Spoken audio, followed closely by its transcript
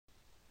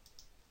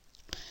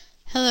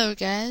Hello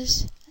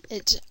guys,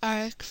 it's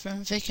Ark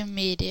from Vikom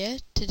Media.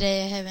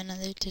 Today I have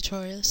another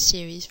tutorial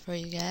series for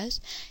you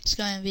guys. It's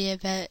going to be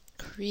about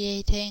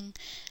creating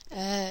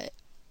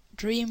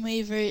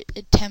Dreamweaver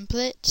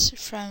templates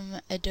from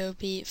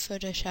Adobe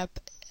Photoshop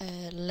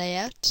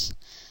layouts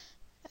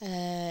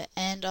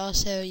and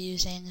also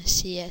using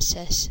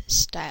CSS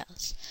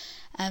styles.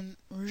 I'm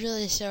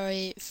really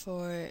sorry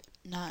for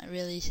not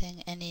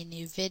releasing any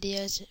new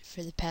videos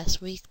for the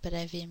past week, but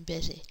I've been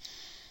busy.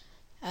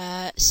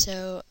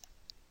 So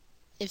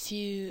if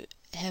you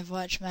have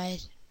watched my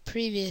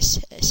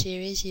previous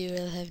series, you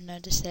will have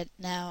noticed that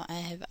now I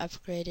have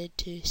upgraded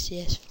to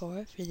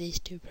CS4 for these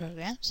two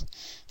programs,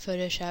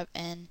 Photoshop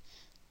and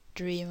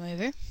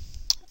Dreamweaver.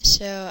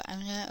 So I'm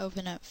going to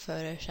open up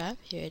Photoshop,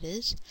 here it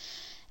is,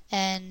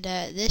 and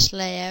this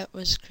layout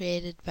was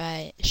created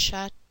by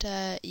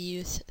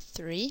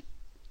ShotYouth3.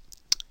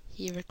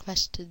 He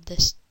requested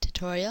this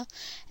tutorial,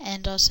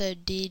 and also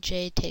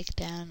DJ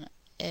Takedown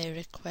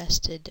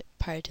requested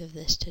part of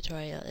this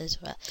tutorial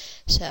as well.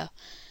 So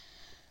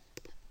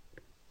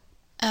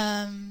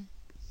I'm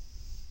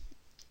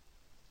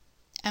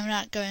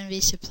not going to be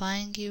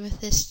supplying you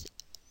with this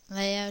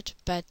layout,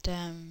 but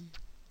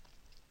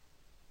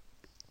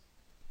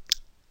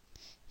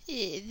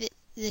the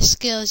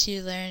skills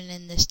you learn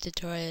in this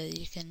tutorial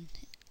you can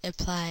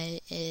apply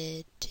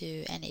it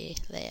to any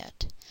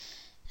layout.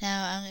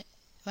 Now I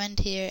went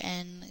here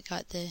and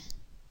got the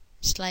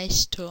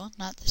slice tool,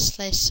 not the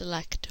slice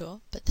select tool,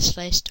 but the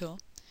slice tool.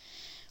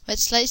 What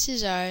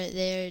slices are,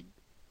 they're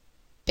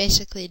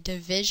basically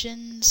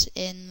divisions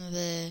in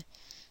the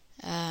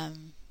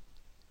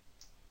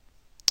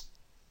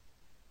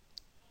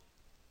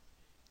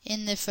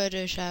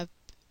Photoshop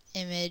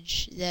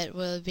image that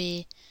will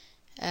be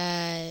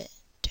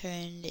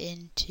turned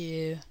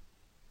into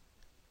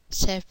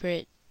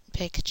separate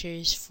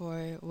pictures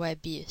for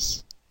web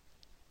use.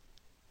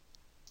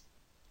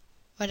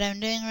 What I'm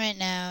doing right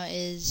now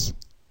is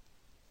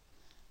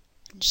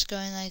I'm just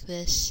going like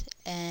this,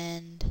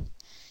 and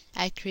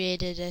I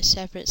created a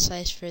separate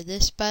slice for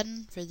this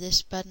button, for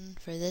this button,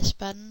 for this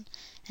button,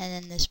 and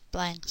then this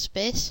blank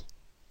space.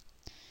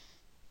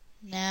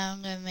 Now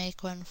I'm going to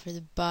make one for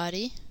the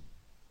body.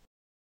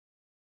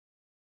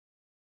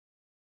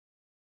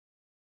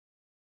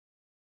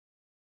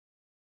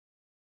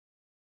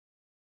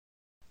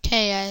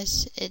 Okay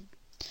guys, it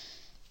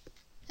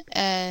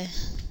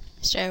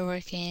started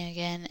working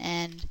again,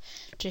 and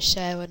just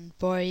so I wouldn't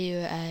bore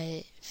you,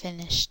 I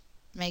finished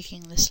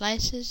making the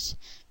slices.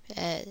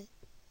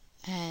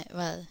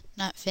 Well,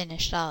 not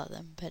finished all of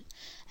them, but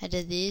I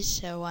did these,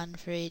 so one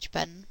for each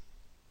button,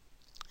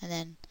 and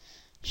then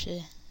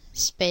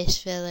space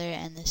filler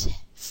and this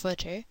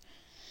footer.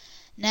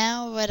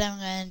 Now what I'm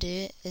going to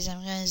do is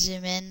I'm going to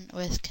zoom in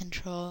with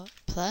Control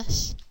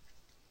Plus,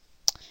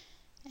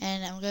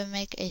 and I'm going to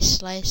make a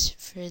slice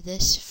for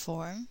this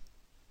form.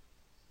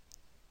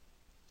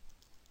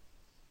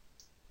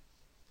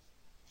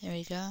 There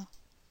we go.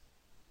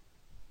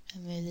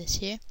 I'll move this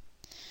here.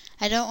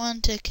 I don't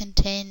want to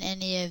contain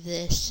any of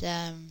this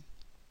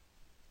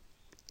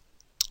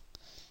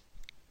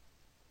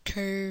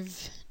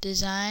curve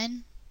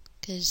design,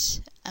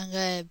 because I'm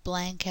going to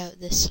blank out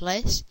this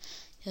slice.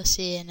 You'll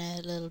see in a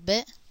little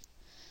bit.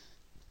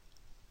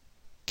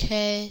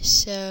 Okay,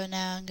 so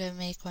now I'm going to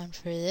make one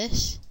for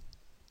this.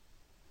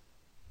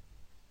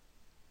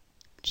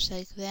 Just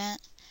like that.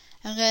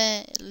 I'm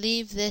going to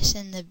leave this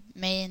in the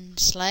main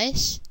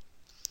slice,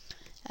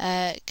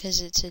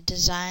 because it's a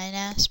design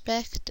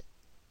aspect,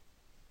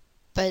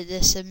 but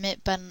the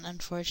submit button,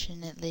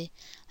 unfortunately,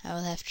 I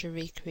will have to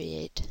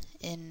recreate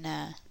in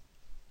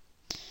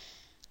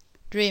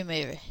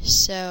Dreamweaver.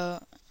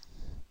 So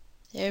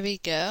there we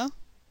go,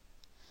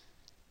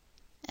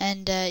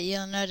 and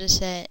you'll notice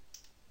that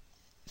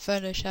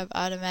Photoshop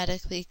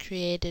automatically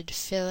created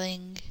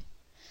filling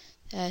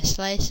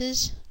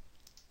slices,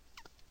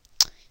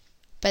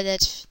 but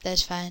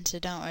that's fine, so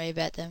don't worry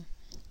about them.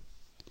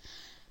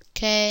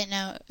 Okay,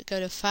 now go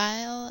to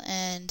File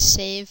and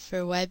Save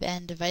for Web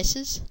and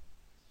Devices.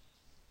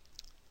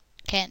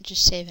 Can't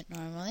just save it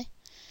normally.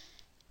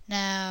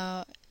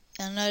 Now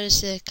you'll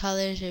notice the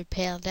colors are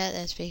paled out.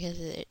 That's because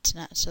it's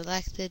not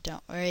selected.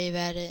 Don't worry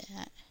about it.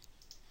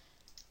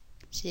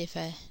 See if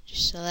I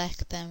just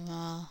select them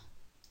all.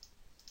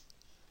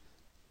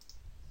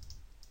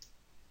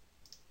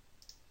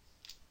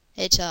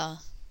 It's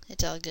all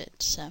good.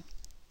 So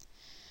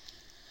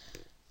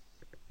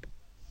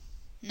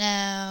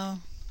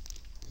now,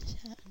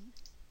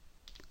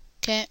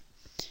 okay,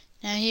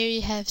 now here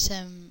you have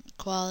some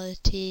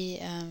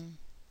quality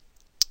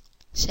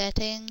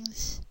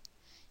settings.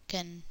 You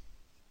can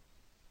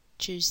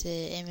choose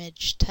the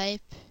image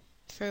type.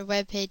 For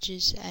web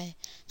pages, I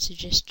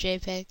suggest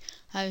JPEG.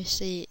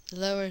 Obviously,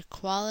 lower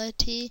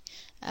quality,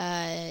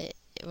 it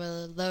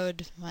will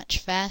load much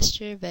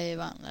faster, but it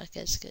won't look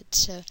as good.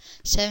 So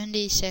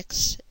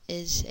 76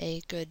 is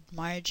a good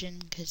margin,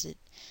 because it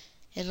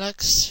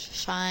looks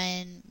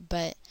fine,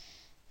 but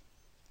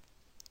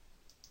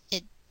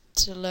it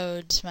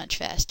loads much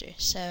faster.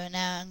 So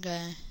now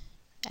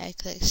I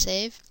click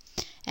Save,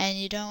 And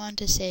you don't want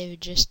to save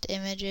just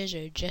images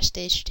or just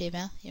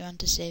HTML. You want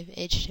to save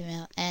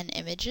HTML and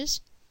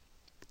images.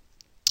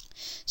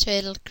 So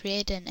it'll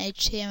create an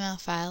HTML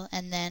file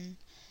and then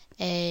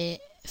a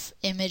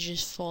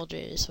images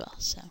folder as well.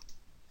 So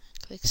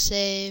click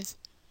save.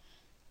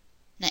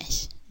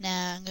 Nice.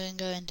 Now I'm going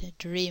to go into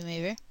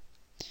Dreamweaver,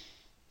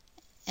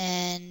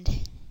 and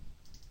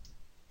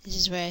this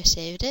is where I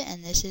saved it,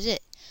 and this is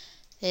it.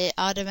 It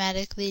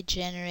automatically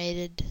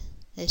generated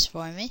this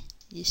for me.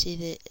 You see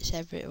the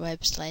separate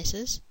web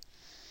slices.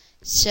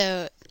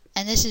 So,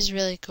 and this is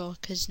really cool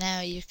because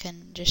now you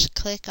can just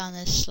click on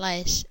this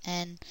slice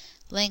and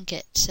link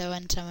it. So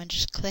when someone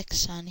just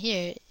clicks on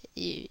here,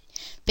 you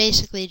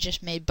basically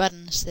just made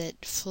buttons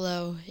that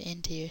flow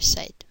into your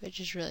site, which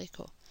is really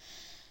cool.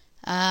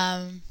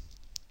 And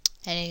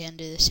you can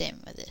do the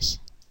same with this.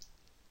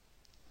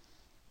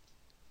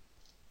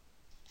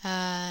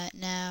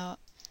 Now,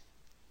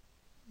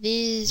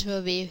 these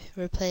will be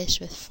replaced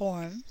with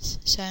forms,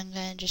 so I'm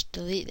going to just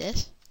delete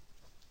this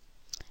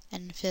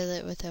and fill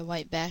it with a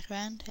white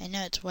background. I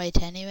know it's white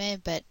anyway,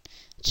 but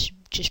it's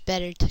just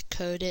better to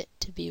code it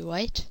to be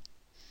white.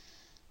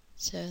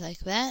 So like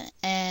that,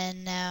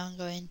 and now I'm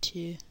going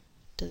to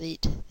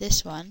delete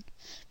this one,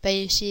 but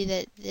you see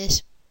that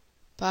this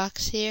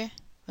box here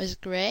was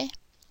gray,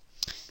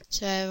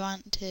 so I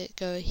want to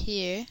go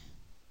here,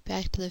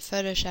 back to the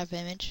Photoshop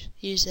image,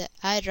 use the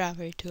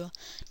eyedropper tool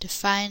to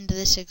find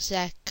this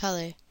exact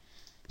color.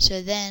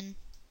 So then,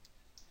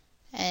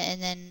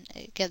 and then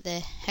get the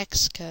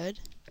hex code,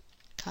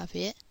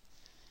 copy it,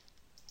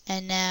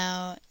 and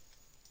now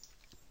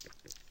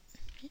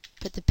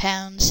put the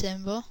pound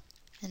symbol,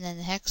 and then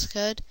the hex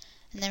code,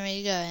 and there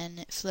you go, and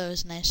it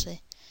flows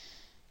nicely.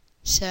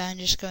 So I'm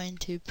just going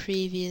to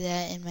preview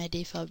that in my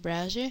default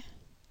browser.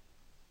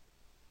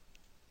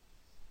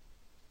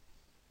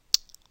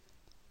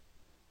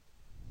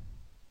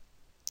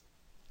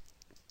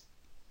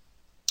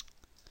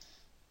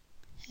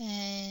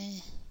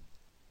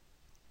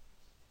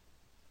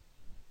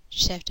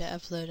 Just have to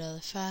upload all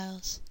the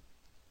files.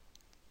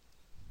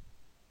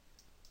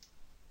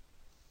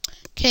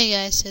 Okay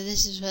guys, so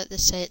this is what the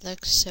site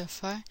looks so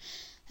far.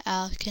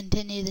 I'll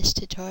continue this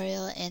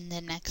tutorial in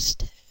the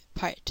next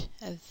part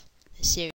of the series.